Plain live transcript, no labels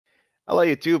Hello,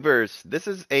 YouTubers. This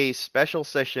is a special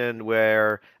session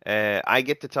where I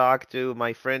get to talk to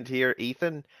my friend here,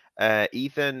 Ethan.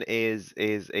 Ethan is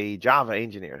a Java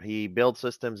engineer. He builds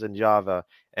systems in Java,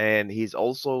 and he's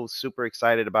also super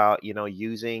excited about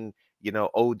using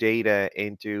OData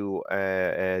into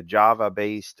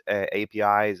Java-based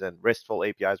APIs and RESTful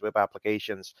APIs, web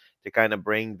applications to kind of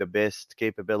bring the best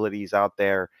capabilities out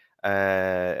there.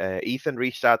 Ethan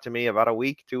reached out to me about a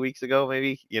week, 2 weeks ago,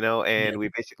 maybe, Yeah. and we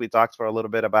basically talked for a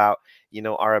little bit about,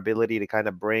 our ability to kind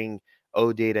of bring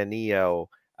OData Neo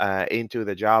into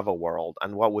the Java world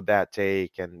and what would that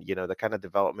take and, the kind of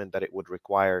development that it would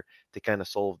require to kind of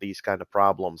solve these kind of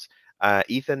problems.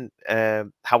 Ethan,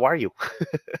 how are you?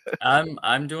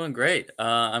 I'm doing great.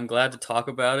 I'm glad to talk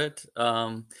about it.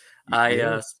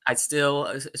 Yeah. I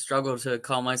still struggle to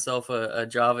call myself a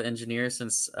Java engineer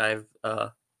since I've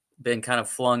been kind of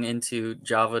flung into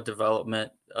Java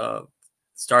development.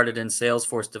 Started in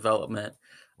Salesforce development,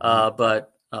 Mhm.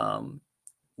 but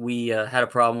we had a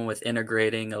problem with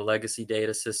integrating a legacy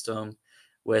data system Mhm.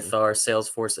 with our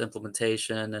Salesforce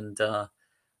implementation, and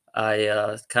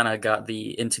I kind of got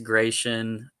the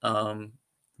integration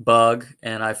bug,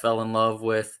 and I fell in love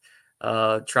with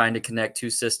trying to connect two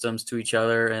systems to each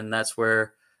other, and that's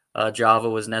where Java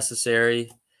was necessary.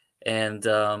 And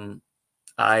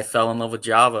I fell in love with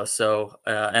Java. So,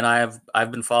 and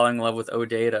I've been falling in love with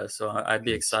OData. So I'd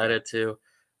be Nice. excited to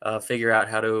figure out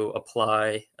how to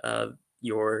apply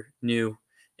your new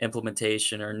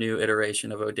implementation or new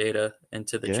iteration of OData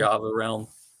into the Yeah. Java realm.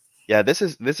 Yeah, this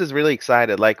is really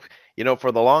excited. Like,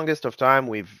 for the longest of time,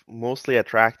 we've mostly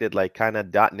attracted like kind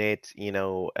of .NET,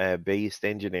 based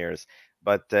engineers.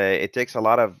 But it takes a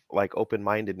lot of like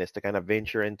open-mindedness to kind of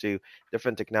venture into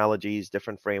different technologies,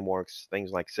 different frameworks, things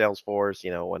like Salesforce,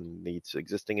 and its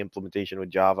existing implementation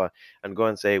with Java, and go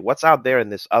and say, what's out there in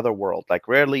this other world? Like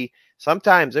rarely,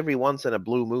 sometimes every once in a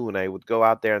blue moon, I would go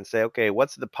out there and say, okay,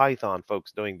 what's the Python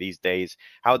folks doing these days?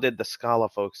 How did the Scala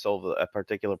folks solve a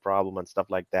particular problem and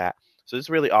stuff like that? So it's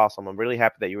really awesome. I'm really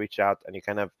happy that you reached out and you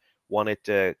kind of wanted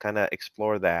to kind of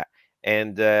explore that.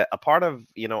 And a part of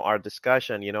our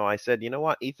discussion, I said, you know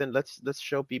what, Ethan, let's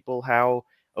show people how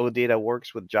OData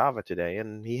works with Java today,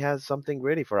 and he has something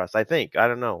ready for us. I think. I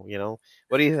don't know.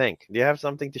 What do you think? Do you have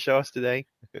something to show us today?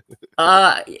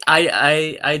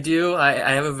 I do. I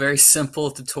have a very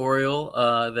simple tutorial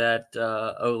that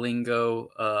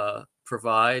Olingo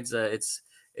provides.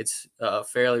 It's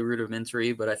fairly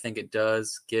rudimentary, but I think it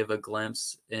does give a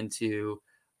glimpse into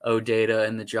OData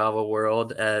in the Java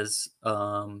world, as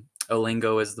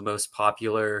Olingo is the most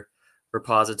popular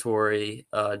repository,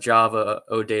 Java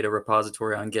OData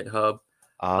repository on GitHub.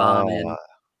 And Ah,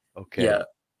 yeah, okay.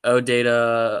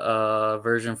 OData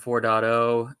version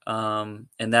 4.0,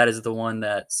 and that is the one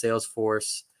that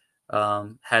Salesforce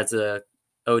has a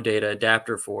OData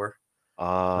adapter for.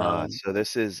 Ah, Um, so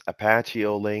this is Apache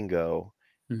Olingo,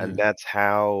 and mhm. that's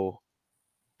how.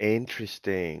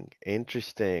 Interesting.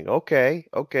 Interesting. Okay.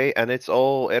 Okay. And it's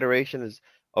all iterations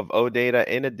of OData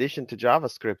in addition to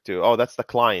JavaScript too. Oh, that's the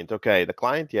client. Okay. The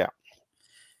client, yeah.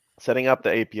 Setting up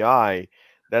the API.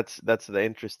 That's the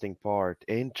interesting part.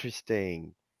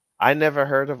 Interesting. I never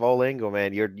heard of Olingo,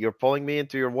 man. You're pulling me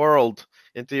into your world,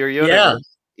 into your Yeah,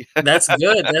 universe. that's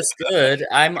good. That's good.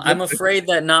 I'm Good. afraid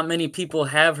that not many people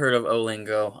have heard of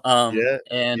Olingo. Yeah.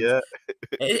 And Yeah.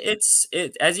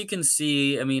 it as you can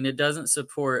see, I mean, it doesn't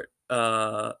support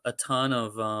a ton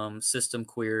of system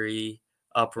query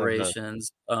Uh-huh.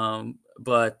 operations,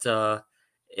 but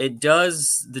it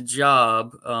does the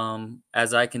job,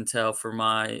 as I can tell, for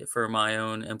my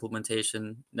own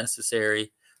implementation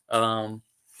necessary. Um,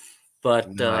 but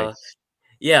Nice.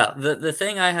 yeah, the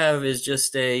thing I have is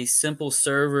just a simple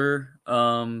server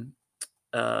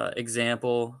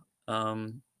example,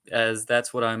 as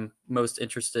that's what I'm most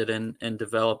interested in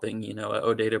developing. You know, a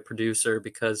OData producer,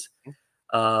 because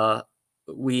uh,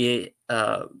 we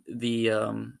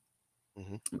the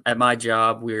Hmm. at my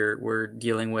job we're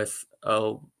dealing with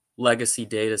a legacy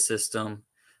data system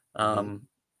Hmm. um,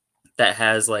 that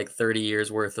has like 30 years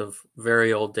worth of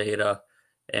very old data,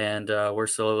 and we're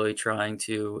slowly trying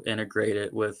to integrate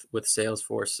it with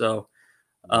Salesforce.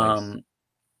 Nice. Um,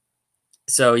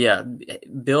 so yeah,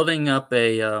 building up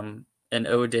a an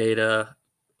OData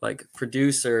like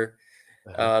producer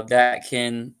Uh-huh. that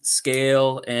can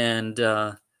scale and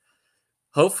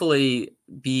hopefully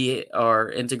be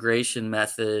our integration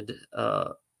method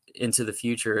into the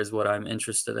future is what I'm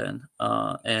interested in.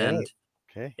 Okay. And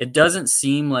Okay. it doesn't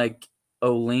seem like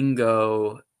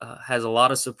Olingo has a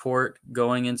lot of support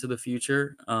going into the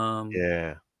future.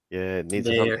 Yeah, yeah, it needs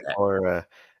They're something more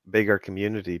bigger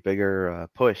community, bigger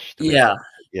push to make Yeah, something.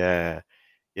 Yeah,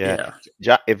 Yeah.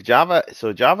 Yeah. If Java,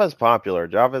 so Java is popular.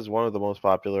 Java is one of the most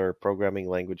popular programming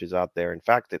languages out there. In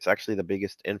fact, it's actually the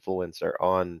biggest influencer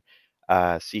on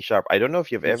C Sharp. I don't know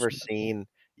if you've ever seen,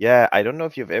 yeah, I don't know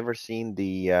if you've ever seen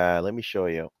the, let me show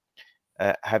you.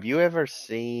 Have you ever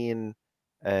seen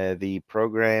the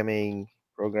programming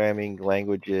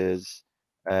languages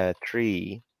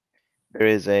tree? There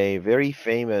is a very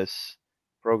famous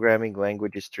programming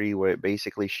languages tree where it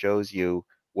basically shows you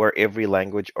where every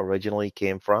language originally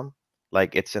came from,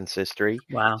 like its ancestry.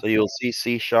 Wow. So you'll see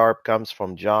C sharp comes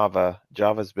from Java.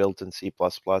 Java is built in C++,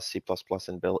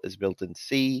 is built in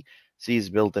C, C is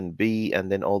built in B,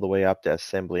 and then all the way up to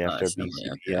assembly after Assembly.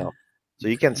 Okay. BCPL. So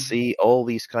you can Okay. see all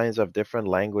these kinds of different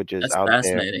languages That's out there.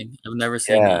 fascinating. I've never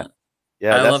seen Yeah, that.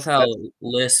 yeah, I love how that's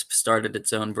Lisp started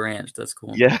its own branch. That's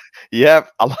cool. yeah,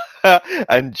 yep.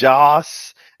 And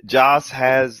Joss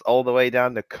has all the way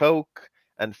down to Coke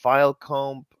and file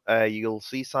comp. You'll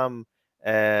see some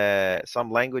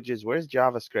languages. Where's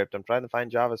JavaScript? I'm trying to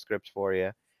find JavaScript for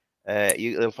you.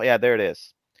 Yeah, there it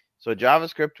is. So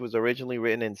JavaScript was originally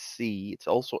written in C. It's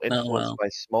also Oh, influenced wow. by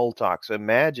Smalltalk. So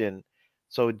imagine,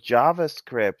 so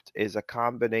JavaScript is a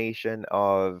combination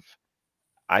of,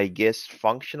 I guess,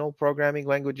 functional programming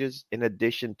languages in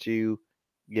addition to,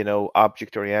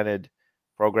 object-oriented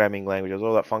programming languages.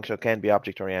 Although that functional can be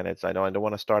object-oriented. So I don't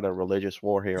want to start a religious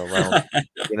war here around,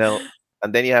 you know.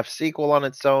 And then you have SQL on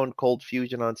its own, Cold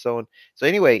Fusion on its own. So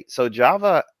anyway, so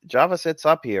Java sits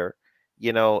up here,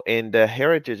 in the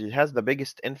heritage. It has the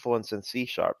biggest influence in C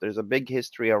sharp. There's a big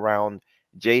history around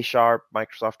J sharp,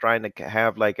 Microsoft trying to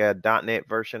have like a .NET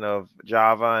version of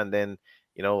Java, and then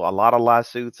a lot of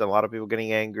lawsuits, a lot of people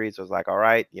getting angry. So it's like, all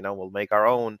right, we'll make our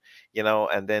own,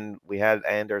 and then we had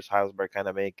Anders Heilsberg kind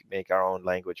of make our own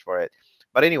language for it.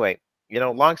 But anyway,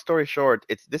 long story short,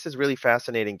 this is really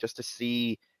fascinating just to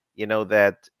see,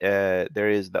 that there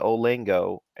is the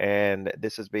Olingo, and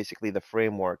this is basically the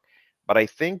framework. But I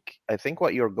think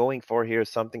what you're going for here is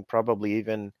something probably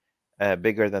even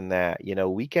bigger than that.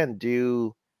 We can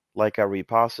do like a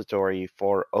repository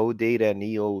for OData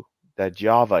Neo, the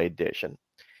Java edition.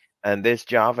 And this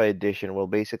Java edition will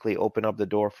basically open up the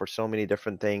door for so many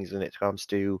different things when it comes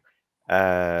to,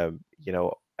 uh,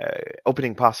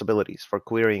 opening possibilities for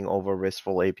querying over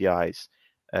RESTful APIs.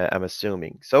 I'm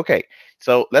assuming. So okay,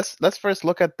 so let's first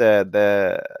look at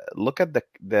the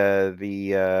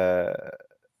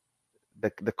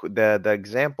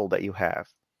example that you have,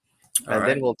 All and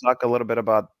then right. we'll talk a little bit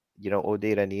about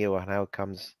OData Neo and how it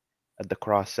comes at the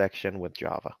cross section with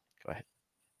Java. Go ahead.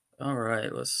 All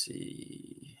right. Let's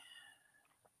see.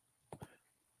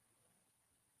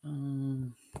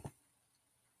 Um,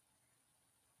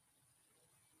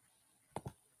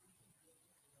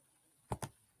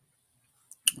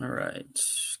 all right.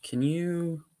 Can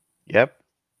you Yep,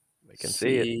 I can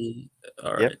see it. see?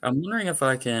 All Yep. right. I'm wondering if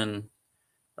I can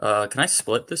I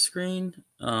split the screen?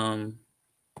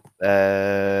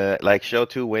 Like show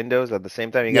two windows at the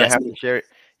same time. Yes. You're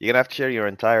gonna have to share your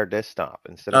entire desktop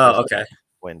instead of Oh, just okay.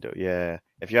 window. Yeah.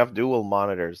 If you have dual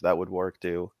monitors, that would work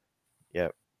too.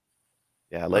 Yep.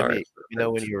 Yeah. All right. Let me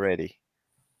know when Perfect. you're ready.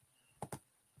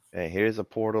 Hey, here's a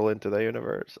portal into the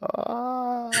universe.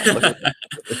 Ah, look at that.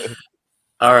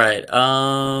 All right.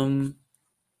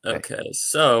 Okay. Okay.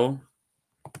 So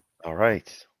All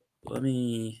right. let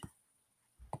me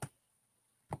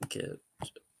get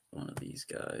one of these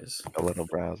guys. A little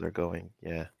browser going.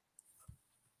 Yeah.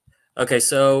 Okay.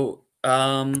 So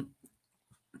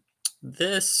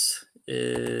this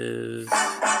is.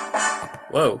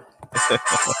 Whoa.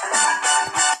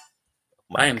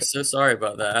 My I am God. so sorry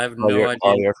about that. I have Oh, no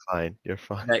idea you're fine. You're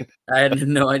fine. that I had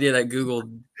no idea that Google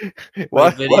played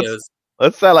What? videos.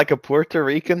 What's that, like a Puerto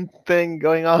Rican thing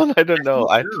going on? I don't I know.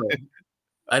 think so.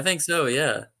 I think so.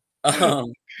 Yeah.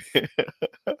 Um.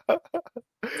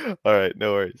 All right,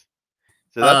 no worries.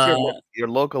 So that's Uh. your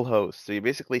local host. So you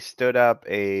basically stood up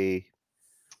a,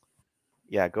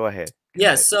 yeah, go ahead. Go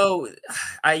Yeah. ahead. So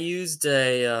I used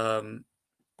a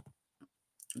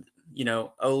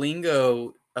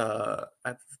Olingo,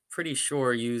 I'm pretty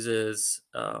sure uses,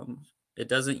 it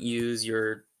doesn't use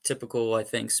your typical, I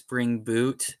think, Spring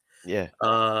Boot, Yeah.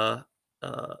 uh,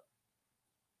 uh,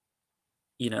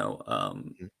 you know,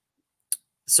 Mhm,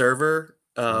 server.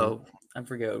 mhm. I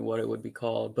forget what it would be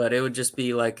called, but it would just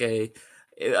be like it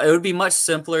would be much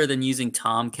simpler than using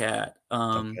Tomcat,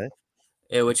 Okay.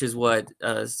 which is what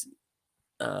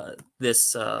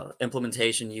this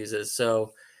implementation uses.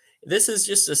 So this is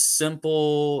just a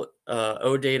simple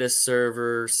OData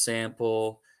server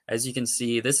sample. As you can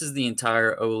see, this is the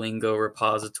entire Olingo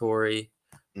repository.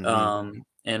 Mhm.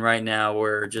 And right now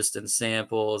we're just in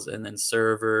samples and then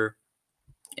server.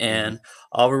 Hmm. and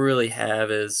all we really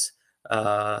have is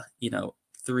you know,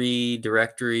 three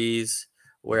directories,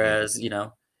 Hmm. whereas you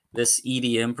know, this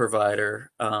EDM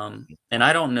provider, and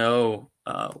I don't know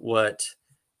what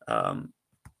um,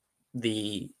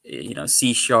 the you know,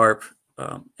 C sharp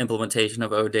implementation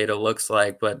of OData looks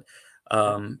like, but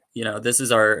you know, this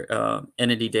is our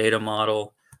entity data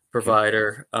model Okay.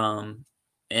 provider,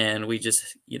 and we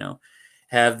just you know,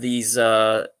 have these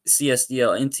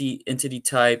CSDL entity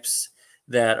types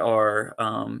that are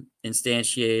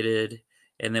instantiated,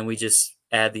 and then we just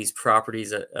add these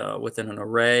properties within an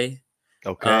array.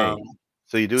 Okay. Um,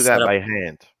 So you do set that up, by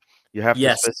hand. You have to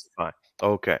yes, specify.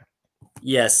 Okay.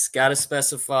 yes, got to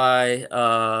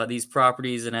specify these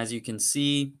properties, and as you can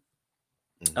see,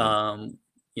 Hmm. um,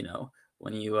 you know,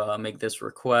 when you make this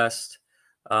request,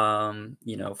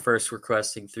 you know, first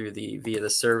requesting through the via the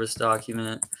service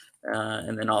document,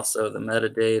 and then also the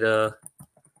metadata,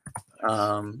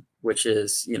 Nice. which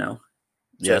is you know,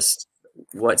 Yep. just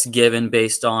what's given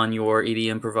based on your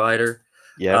EDM provider.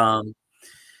 Yep. Um,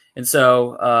 and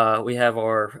so we have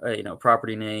our you know,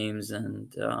 property names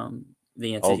and the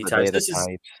All entity the types. data This is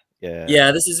types. Yeah.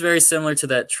 Yeah, this is very similar to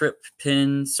that trip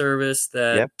pin service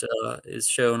that Yep. is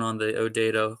shown on the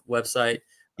OData website.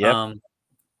 Yep. Um,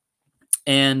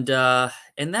 and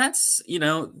that's you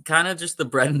know, kind of just the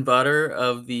bread and butter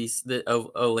of the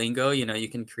of Olingo. You know, you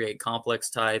can create complex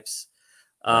types,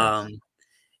 Nice. um,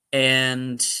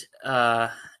 and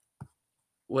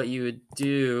what you would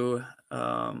do,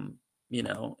 you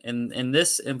know, and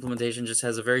this implementation just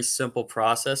has a very simple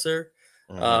processor.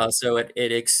 Hmm. So it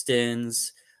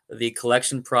extends the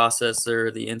collection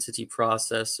processor, the entity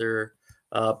processor,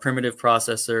 primitive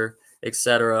processor,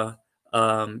 etc.,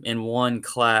 in one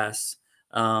class.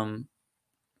 Um,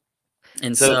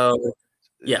 and So, so,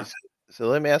 yeah, s- so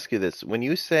let me ask you this. When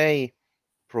you say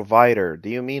provider, do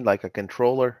you mean like a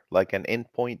controller, like an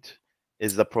endpoint?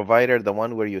 Is the provider the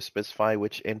one where you specify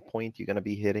which endpoint you're going to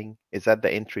be hitting? Is that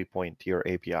the entry point to your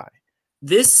API?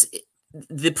 this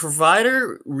the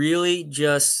provider really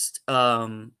just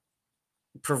Mm.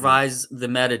 provides the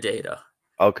metadata.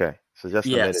 Okay, so just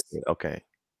the Yes. metadata. Okay.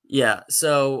 Yeah.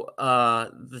 So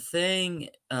the thing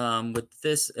with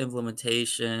this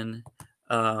implementation,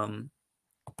 um,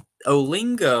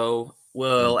 Olingo Mm.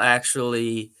 will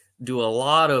actually do a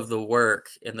lot of the work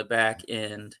in the back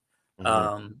end. Mm-hmm.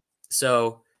 Um,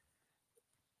 so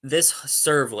this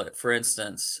servlet, for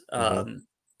instance, Mm-hmm.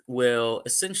 will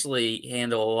essentially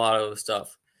handle a lot of the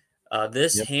stuff.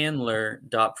 This Yep. handler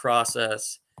dot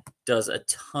process does a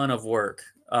ton of work.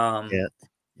 Yeah.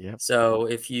 Yep. So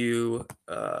if you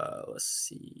let's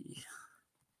see,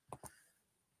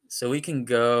 so we can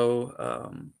go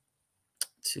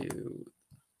to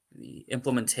the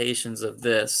implementations of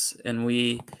this, and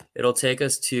it'll take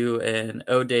us to an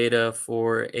OData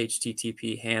for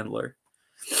HTTP handler.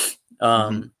 Mm-hmm.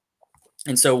 Um,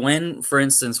 and so when, for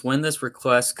instance, when this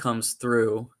request comes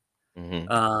through,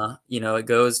 Mm-hmm. you know, it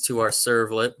goes to our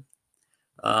servlet,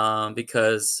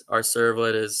 because our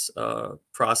servlet is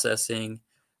processing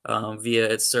via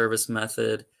its service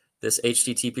method this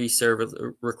HTTP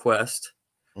server request.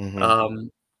 Mm-hmm.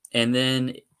 Um, and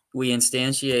then we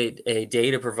instantiate a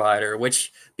data provider,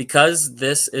 which, because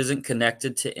this isn't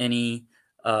connected to any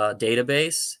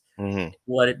database, Mm-hmm.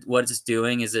 what it's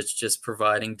doing is it's just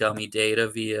providing dummy data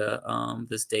via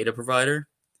this data provider.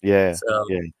 Yeah. So,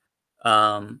 Yeah.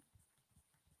 um,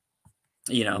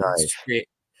 you know, it's Nice.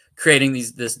 creating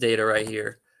this data right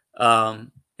here.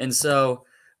 And so,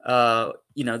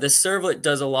 you know, this servlet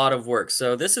does a lot of work.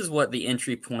 So this is what the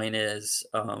entry point is,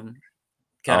 kind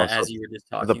Oh, of so as you were just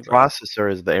the talking about.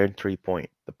 processor is the entry point.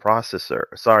 The processor,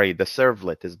 sorry, the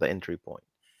servlet is the entry point,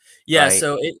 Yeah, right?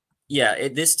 so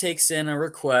this takes in a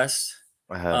request,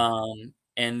 Uh-huh.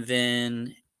 and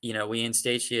then you know, we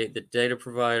instantiate the data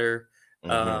provider,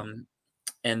 Mm-hmm. um,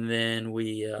 and then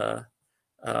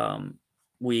um,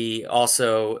 we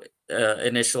also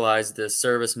initialize the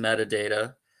service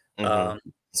metadata. Mm-hmm. Um,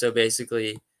 so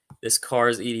basically, this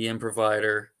car's EDM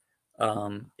provider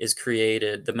is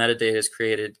created. The metadata is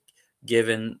created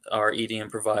given our EDM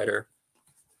provider,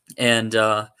 and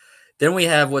then we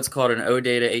have what's called an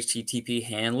OData HTTP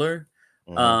handler,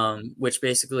 Mm-hmm. which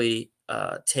basically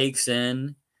takes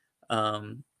in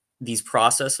um, these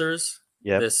processors.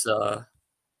 Yep. This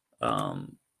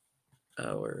um,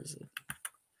 where is it?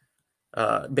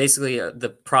 Basically,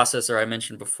 the processor I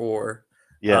mentioned before,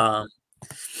 Yep. um,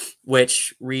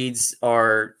 which reads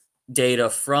our data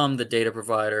from the data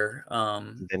provider,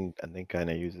 And then kind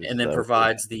of uses and then the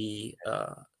provides the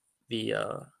uh,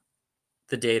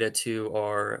 the data to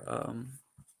our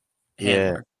yeah.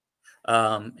 handler.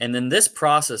 And then this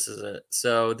processes it.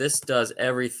 So this does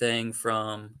everything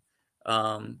from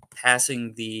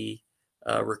passing the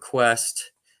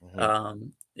request. Hmm.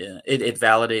 Yeah, it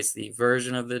validates the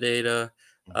version of the data,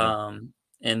 Hmm. um,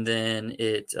 and then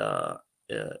uh,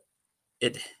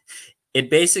 it it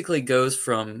basically goes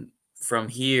from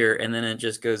here, and then it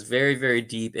just goes very, very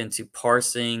deep into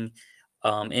parsing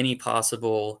any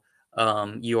possible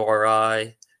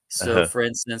URI. So, Uh-huh. for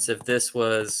instance, if this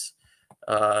was,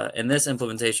 and this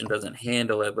implementation doesn't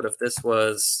handle it, but if this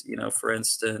was, for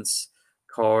instance,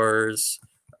 cars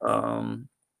um,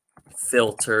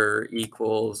 filter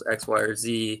equals X, Y, or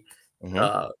Z, Hmm.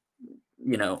 uh,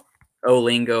 you know,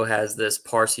 Olingo has this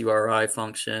parse URI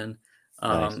function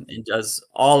Nice. and does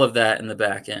all of that in the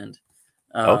back end.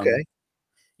 Okay. Um,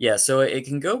 yeah, so it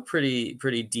can go pretty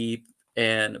deep,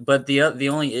 and but the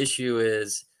only issue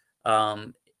is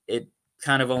it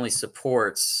kind of only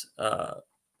supports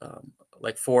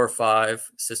like 4 or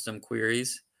 5 system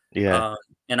queries, Yeah. um,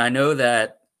 and I know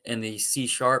that in the C#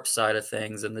 side of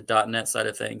things and the .NET side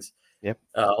of things, Yep.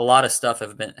 a lot of stuff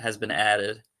has been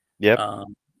added, Yep.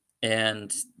 um,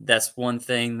 and that's one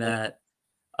thing that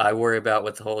I worry about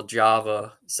with the whole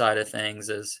Java side of things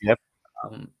is, Yep.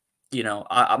 um,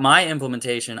 my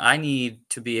implementation, I need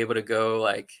to be able to go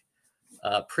like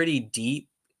pretty deep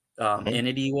Hmm.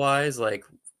 entity wise, like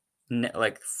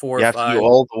four You or have to do five.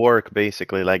 all the work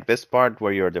basically. Like this part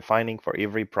where you're defining for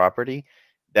every property,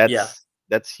 Yeah.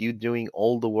 that's you doing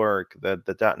all the work that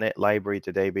the .NET library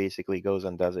today basically goes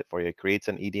and does it for you. It creates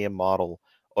an EDM model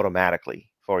automatically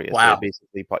for you. So it Wow.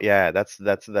 basically, yeah,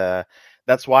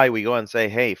 that's why we go and say,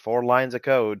 hey, 4 lines of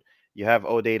code, you have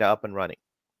OData up and running,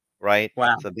 right?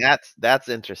 Wow. So that's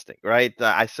interesting, right?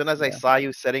 As soon as I Yeah. saw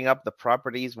you setting up the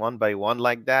properties one by one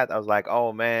like that, I was like,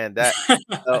 oh man, that.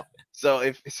 So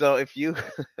so if you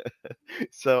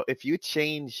so if you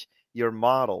change your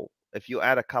model, if you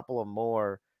add a couple of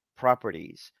more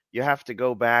properties, you have to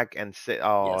go back and say,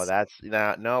 oh, Yes. that's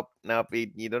no, nope, nope,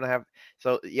 you don't have.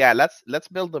 So yeah, let's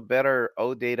build a better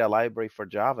OData library for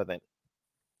Java then.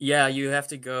 Yeah, you have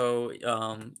to go.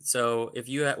 So if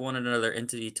you wanted another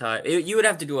entity type, you would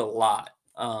have to do a lot.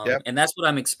 Yep. And that's what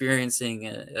I'm experiencing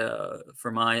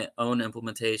for my own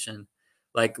implementation.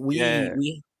 Like Yeah.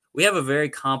 we have a very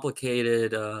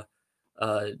complicated,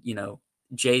 you know,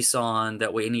 JSON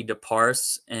that we need to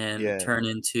parse and Yeah. turn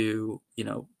into,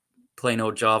 plain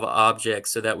old Java objects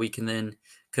so that we can then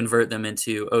convert them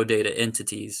into OData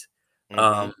entities. Mm-hmm.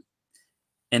 Um,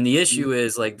 and the issue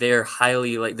is like they're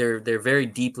highly like they're very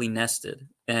deeply nested,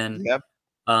 and Yep.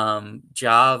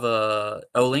 Java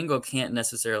Olingo can't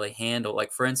necessarily handle,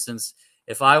 like, for instance,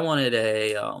 if I wanted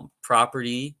a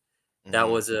property that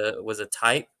Mm-hmm. was a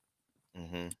type,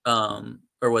 Mm-hmm.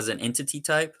 or was an entity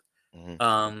type, Mm-hmm.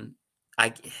 um,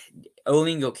 I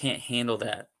Olingo can't handle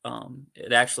that.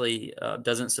 It actually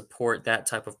doesn't support that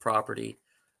type of property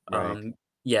Right. um,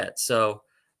 yet. So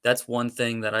that's one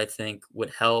thing that I think would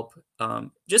help.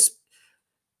 Just,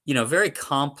 very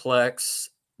complex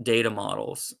data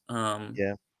models,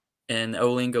 Yeah. and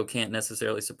Olingo can't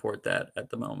necessarily support that at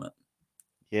the moment.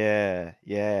 Yeah.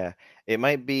 Yeah. It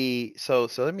might be so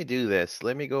let me do this.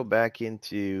 Let me go back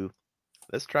into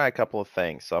let's try a couple of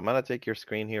things. So I'm gonna take your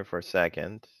screen here for a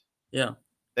second. Yeah,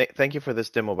 Thank you for this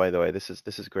demo, by the way. This is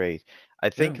great. I yeah,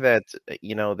 think that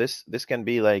this can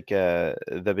be like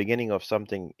the beginning of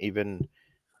something even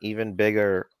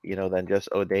bigger, than just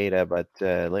OData. But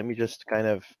let me just kind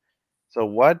of so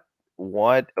what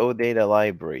OData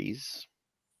libraries?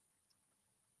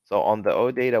 So on the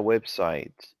OData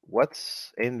website,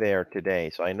 what's in there today?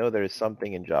 So I know there is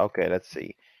something in Java. Okay, let's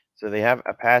see. So they have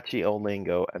Apache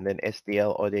Olingo and then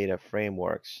SDL OData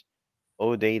frameworks.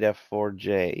 OData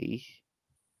 4J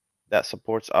that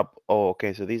supports up. Oh,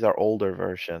 okay. So these are older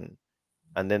version.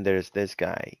 And then there's this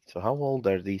guy. So how old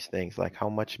are these things? Like how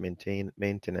much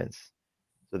maintenance?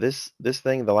 So this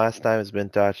thing, the last time it's been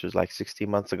touched was like 60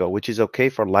 months ago, which is okay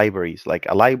for libraries. Like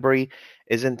a library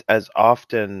isn't as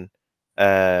often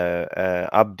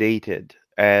updated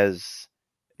as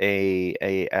a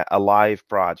live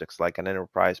projects, like an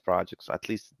enterprise project, so at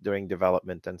least during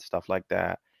development and stuff like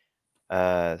that.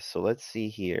 So let's see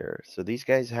here. So these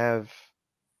guys have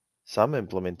some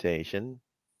implementation.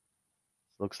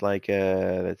 Looks like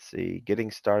let's see,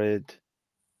 getting started,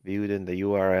 viewed in the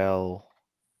URL.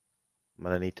 I'm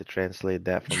gonna need to translate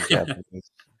that from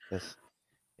Japanese because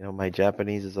my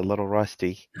Japanese is a little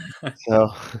rusty. So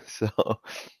so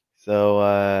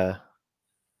so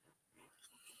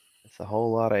it's a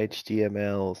whole lot of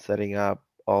HTML setting up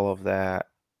all of that.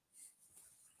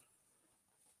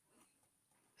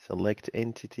 Select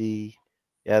entity.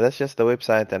 Yeah, that's just the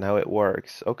website and how it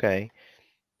works. Okay.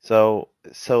 So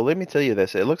let me tell you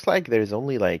this. It looks like there's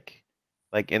only like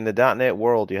in the .NET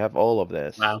world, you have all of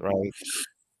this, Wow. right?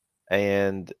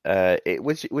 And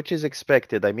which is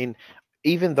expected. I mean,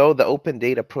 even though the open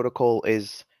data protocol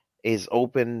is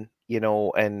open,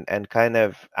 and kind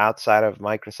of outside of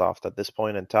Microsoft at this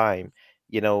point in time,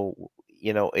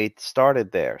 it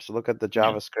started there. So look at the Yeah.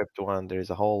 JavaScript one. There's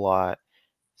a whole lot.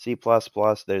 C++, plus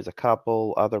plus. There's a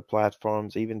couple other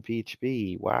platforms, even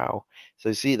PHP. Wow. So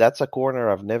you see, that's a corner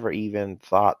I've never even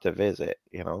thought to visit.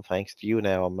 Thanks to you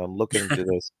now, I'm looking into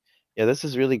this. Yeah, this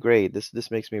is really great. This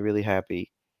makes me really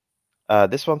happy.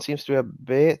 This one seems to be a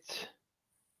bit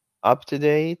up to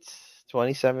date.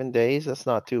 27 days. That's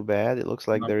not too bad. It looks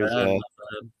like Not there's bad. a Not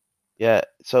bad. yeah.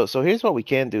 So here's what we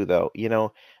can do though.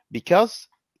 Because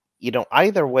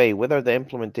either way, whether the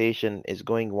implementation is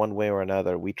going one way or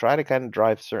another, we try to kind of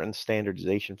drive certain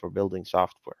standardization for building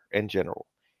software in general.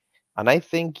 And I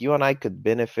think you and I could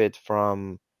benefit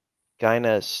from kind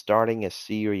of starting a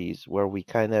series where we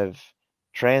kind of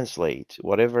translate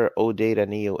whatever OData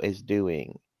Neo is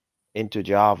doing into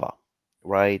Java,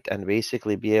 right? And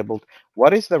basically be able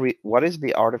what is the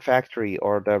artifactory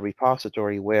or the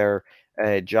repository where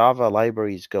Java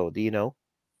libraries go? Do you know?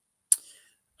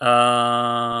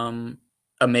 Um,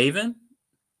 a Maven,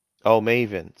 Oh,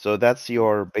 Maven. So that's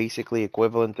your basically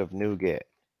equivalent of NuGet.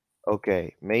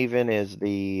 Okay, Maven is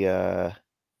the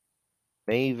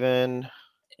Maven,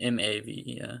 MAV.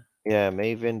 Yeah. yeah,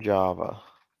 Maven Java.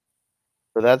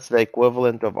 So that's the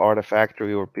equivalent of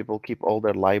Artifactory where people keep all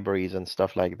their libraries and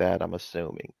stuff like that, I'm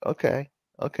assuming. Okay.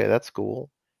 Okay, that's cool.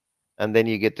 And then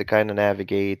you get to kind of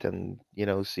navigate and,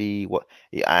 see what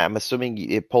yeah, I'm assuming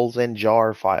it pulls in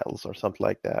jar files or something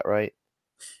like that, right?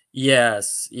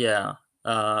 Yes. Yeah.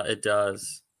 It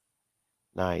does.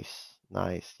 Nice.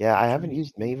 Nice. Yeah, I haven't Sure.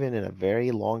 used Maven in a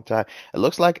very long time. It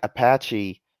looks like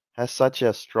Apache has such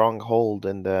a strong hold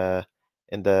in the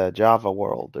Java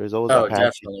world. There's always Oh, Apache.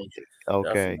 definitely.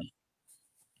 Okay.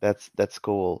 Definitely. That's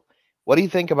cool. What do you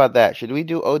think about that? Should we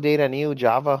do OData New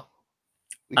Java?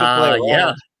 We can play Yeah.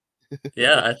 around.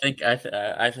 Yeah.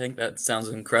 I think that sounds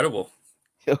incredible.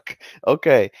 Okay,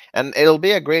 okay, and it'll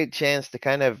be a great chance to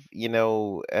kind of,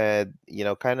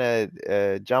 kind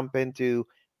of jump into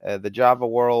the Java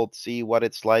world, see what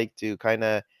it's like to kind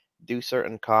of do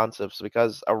certain concepts.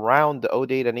 Because around the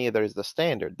OData Neo, there's the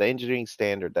standard, the engineering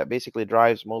standard that basically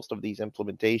drives most of these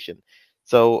implementation.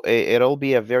 So it'll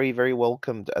be a very, very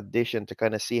welcomed addition to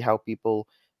kind of see how people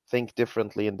think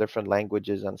differently in different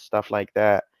languages and stuff like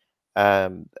that.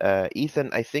 Ethan,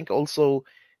 I think also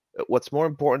what's more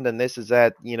important than this is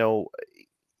that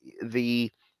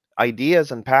the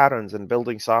ideas and patterns in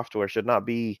building software should not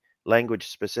be language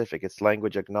specific. It's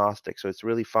language agnostic. So it's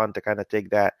really fun to kind of take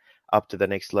that up to the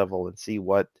next level and see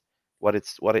what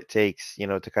it takes,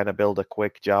 to kind of build a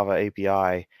quick Java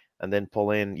API and then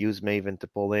use Maven to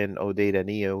pull in OData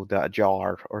Neo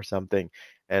jar or something,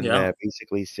 and Yeah.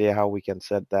 basically see how we can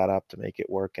set that up to make it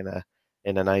work in a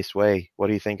nice way. What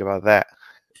do you think about that?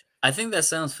 I think that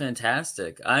sounds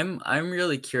fantastic. I'm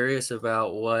really curious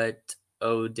about what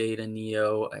OData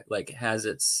Neo like has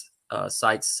its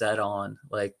sights set on.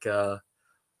 Like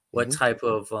what Hmm. type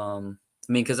of I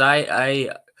mean, because I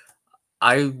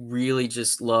really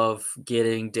just love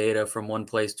getting data from one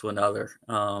place to another.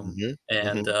 Hmm.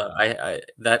 And Hmm. I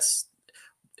that's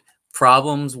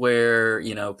problems where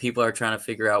people are trying to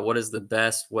figure out what is the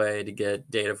best way to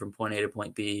get data from point A to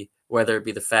point B, whether it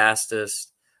be the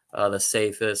fastest, the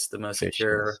safest, the most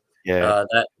secure. Efficiency.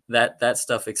 Yeah. That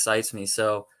stuff excites me.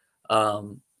 So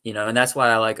and that's why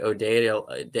I like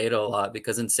OData data a lot,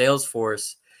 because in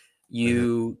Salesforce Uh-huh.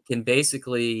 you can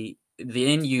basically,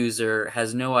 the end user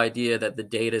has no idea that the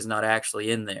data is not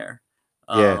actually in there.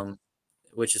 Yeah. Um,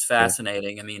 which is Yeah.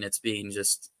 fascinating. I mean, it's being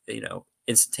just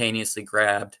instantaneously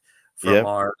grabbed from Yep.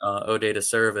 our OData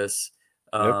service,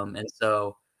 Yep. and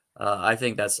so I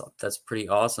think that's pretty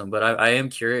awesome. But I am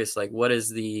curious, like, what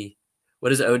is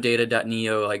OData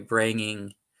Neo like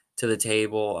bringing to the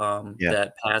table Yeah.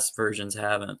 that past versions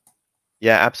haven't?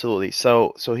 Yeah, absolutely.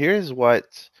 So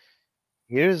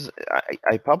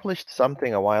I published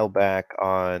something a while back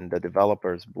on the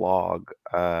developer's blog,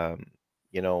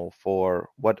 for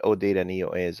what OData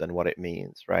Neo is and what it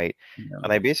means, right? And Yeah,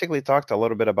 I basically talked a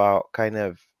little bit about kind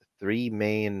of three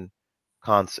main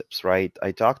concepts, right?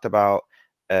 I talked about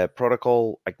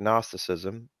protocol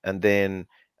agnosticism, and then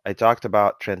I talked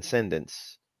about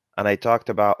transcendence, and I talked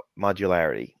about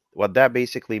modularity. What that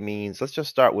basically means, let's just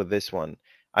start with this one.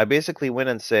 I basically went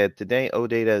and said today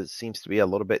OData seems to be a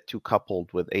little bit too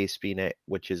coupled with ASP.NET,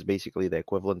 which is basically the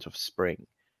equivalent of Spring,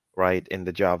 right, in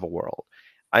the Java world.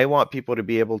 I want people to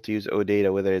be able to use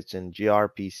OData, whether it's in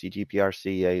gRPC,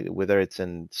 GPRC, whether it's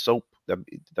in SOAP,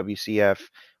 WCF,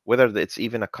 whether it's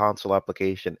even a console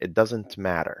application. It doesn't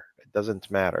matter. It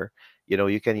doesn't matter.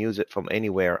 You can use it from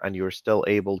anywhere, and you're still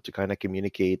able to kind of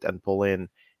communicate and pull in,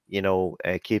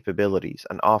 capabilities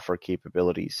and offer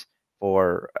capabilities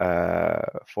for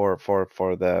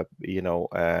the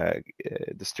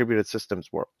distributed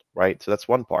systems world, right? So that's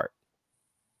one part.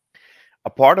 A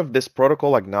part of this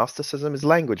protocol agnosticism is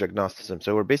language agnosticism.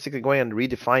 So we're basically going and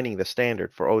redefining the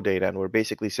standard for OData, and we're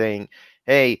basically saying,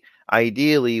 hey,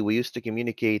 ideally, we used to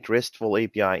communicate RESTful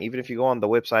API. Even if you go on the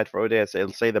website for OData,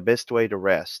 it'll say the best way to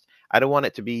REST. I don't want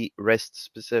it to be REST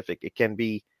specific. It can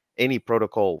be any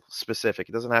protocol specific.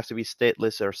 It doesn't have to be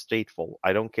stateless or stateful.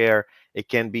 I don't care. It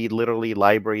can be literally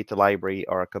library to library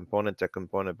or a component to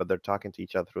component, but they're talking to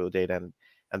each other through data,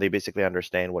 and they basically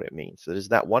understand what it means. So there's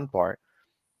that one part.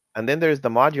 And then there's the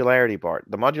modularity part.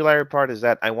 The modularity part is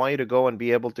that I want you to go and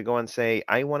be able to go and say,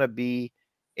 I want to be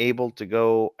able to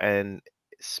go and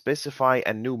specify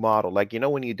a new model. Like,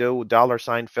 when you do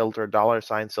 $ filter,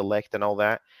 $ select, and all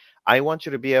that, I want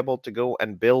you to be able to go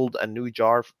and build a new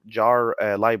jar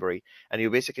library. And you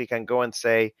basically can go and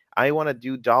say, I want to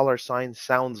do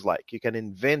sounds like. You can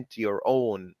invent your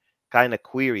own kind of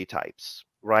query types,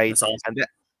 right? That's awesome. And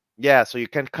yeah, so you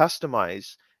can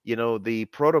customize, the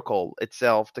protocol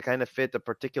itself to kind of fit a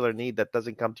particular need that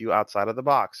doesn't come to you outside of the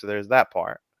box. So there's that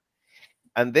part.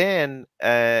 And then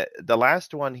the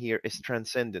last one here is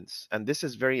transcendence. And this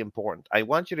is very important. I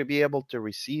want you to be able to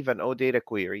receive an OData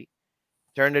query,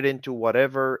 turn it into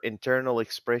whatever internal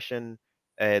expression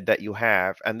that you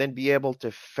have, and then be able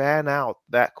to fan out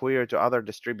that query to other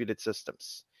distributed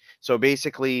systems. So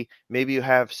basically, maybe you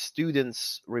have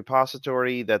students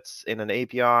repository that's in an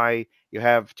API, you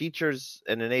have teachers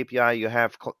in an API, you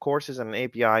have courses in an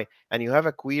API, and you have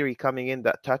a query coming in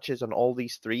that touches on all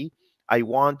these three. I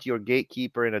want your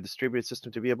gatekeeper in a distributed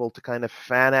system to be able to kind of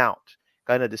fan out,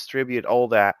 kind of distribute all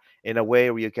that in a way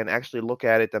where you can actually look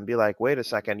at it and be like, wait a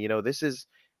second, this is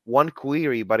one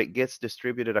query, but it gets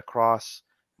distributed across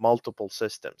multiple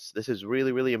systems. This is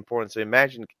really, really important. So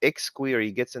imagine X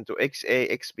query gets into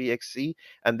XA, XB, XC,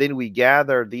 and then we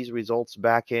gather these results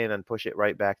back in and push it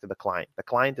right back to the client. The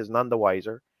client is none the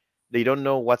wiser. They don't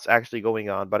know what's actually going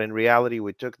on, but in reality,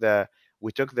 we took their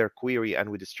query and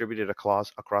we distributed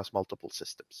across multiple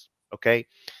systems. Okay,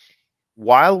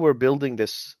 while we're building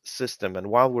this system and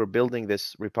while we're building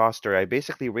this repository, I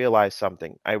basically realized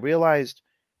something. I realized,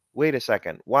 wait a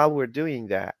second, while we're doing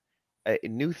that,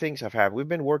 new things have happened. We've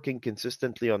been working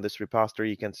consistently on this repository.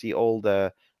 You can see all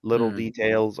the little Mm.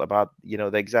 details about,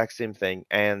 the exact same thing.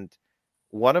 And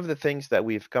one of the things that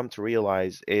we've come to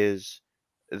realize is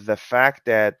the fact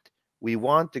that we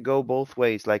want to go both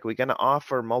ways. Like we're going to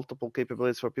offer multiple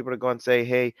capabilities for people to go and say,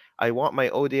 hey, I want my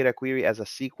OData query as a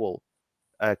SQL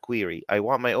query. I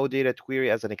want my OData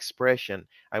query as an expression.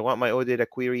 I want my OData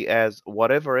query as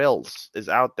whatever else is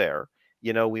out there.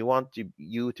 We want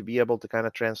you to be able to kind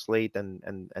of translate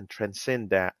and transcend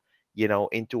that,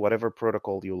 into whatever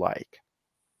protocol you like.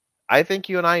 I think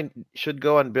you and I should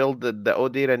go and build the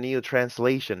OData Neo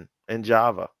translation in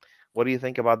Java. What do you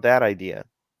think about that idea?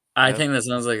 I Yeah. think that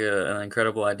sounds like an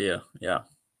incredible idea. Yeah.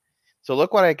 So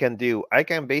look what I can do. I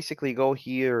can basically go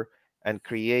here and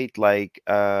create like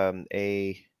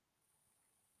a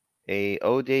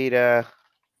OData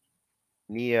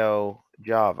Neo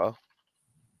Java,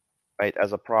 right,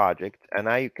 as a project. And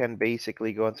I can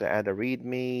basically go and say add a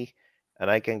README,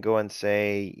 and I can go and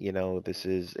say, this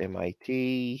is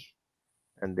MIT,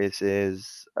 and this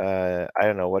is I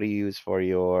don't know, what do you use for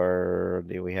your,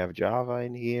 do we have Java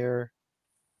in here?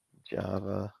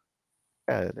 Java.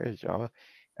 Yeah, there's Java.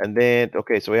 And then,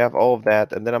 okay, so we have all of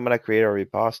that, and then I'm gonna create a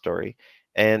repository.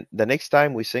 And the next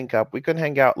time we sync up, we can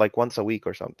hang out like once a week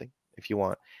or something if you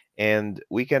want. And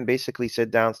we can basically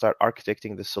sit down, start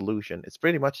architecting the solution. It's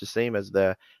pretty much the same as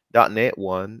the .NET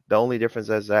one. The only difference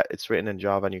is that it's written in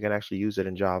Java and you can actually use it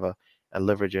in Java and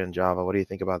leverage it in Java. What do you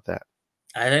think about that?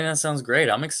 I think that sounds great.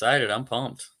 I'm excited. I'm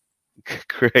pumped.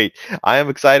 Great. I am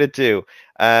excited too.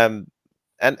 Um,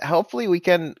 and hopefully we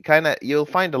can kind of, you'll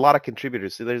find a lot of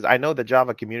contributors. So I know the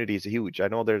Java community is huge. I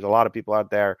know there's a lot of people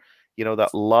out there,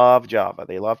 that love Java.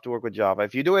 They love to work with Java.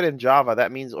 If you do it in Java,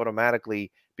 that means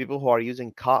automatically people who are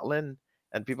using Kotlin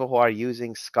and people who are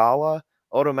using Scala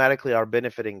automatically are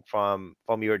benefiting from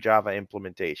your Java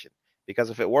implementation.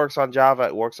 Because if it works on Java,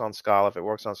 it works on Scala. If it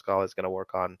works on Scala, it's going to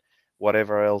work on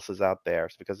whatever else is out there.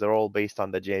 Because they're all based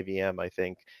on the JVM, I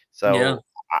think. Yeah. So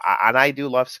and I do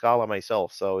love Scala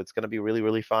myself, so it's gonna be really,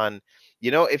 really fun.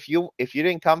 If you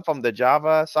didn't come from the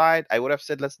Java side, I would have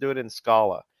said let's do it in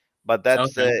Scala. But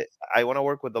that's Okay. I want to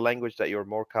work with the language that you're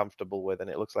more comfortable with, and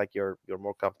it looks like you're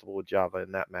more comfortable with Java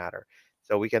in that matter.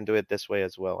 So we can do it this way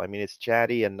as well. I mean, it's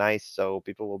chatty and nice, so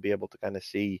people will be able to kind of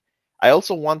see. I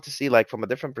also want to see, like, from a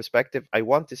different perspective. I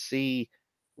want to see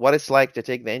what it's like to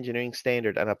take the engineering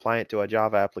standard and apply it to a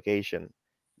Java application.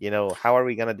 How are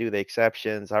we going to do the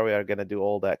exceptions? How are we going to do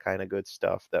all that kind of good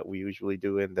stuff that we usually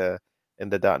do in the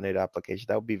 .NET application?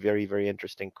 That would be very, very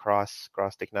interesting cross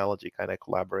technology kind of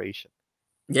collaboration.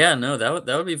 Yeah, no,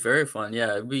 that would be very fun.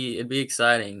 Yeah, it'd be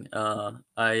exciting.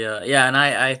 Yeah,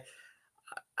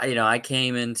 and I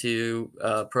came into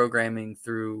programming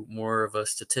through more of a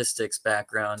statistics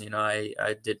background.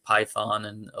 I did Python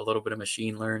and a little bit of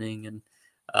machine learning, and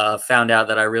found out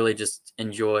that I really just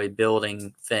enjoy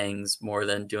building things more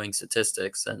than doing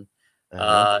statistics. And Uh-huh.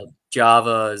 uh,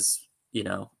 Java is,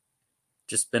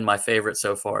 just been my favorite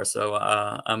so far. So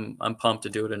I'm pumped to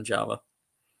do it in Java.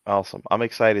 Awesome. I'm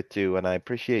excited too, and I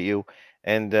appreciate you.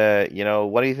 And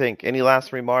what do you think? Any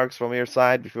last remarks from your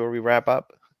side before we wrap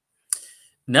up?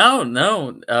 No,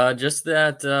 no, just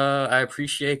that I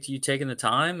appreciate you taking the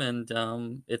time,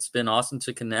 and it's been awesome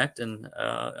to connect, and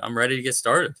I'm ready to get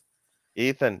started.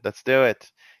 Ethan, let's do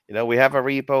it. We have a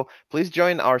repo. Please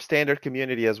join our standard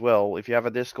community as well. If you have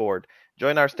a Discord,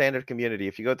 join our standard community.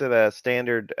 If you go to the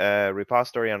standard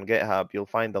repository on GitHub, you'll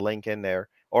find the link in there.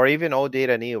 Or even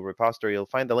OData Neo repository, you'll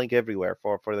find the link everywhere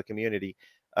for the community.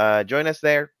 Join us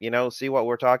there, see what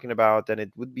we're talking about. And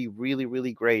it would be really,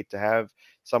 really great to have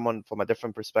someone from a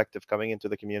different perspective coming into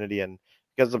the community. And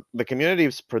because the community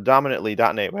is predominantly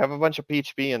 .NET, we have a bunch of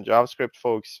PHP and JavaScript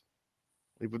folks.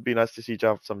 It would be nice to see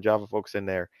some Java folks in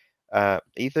there.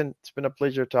 Ethan, it's been a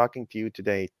pleasure talking to you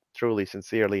today, truly,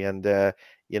 sincerely. And,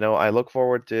 I look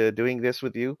forward to doing this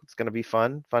with you. It's going to be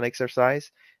fun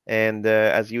exercise. And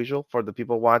as usual, for the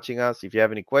people watching us, if you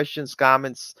have any questions,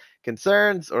 comments,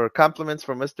 concerns, or compliments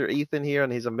for Mr. Ethan here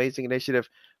and his amazing initiative,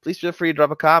 please feel free to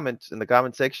drop a comment in the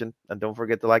comment section. And don't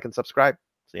forget to like and subscribe.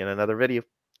 See you in another video.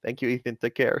 Thank you, Ethan.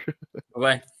 Take care. Bye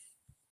bye.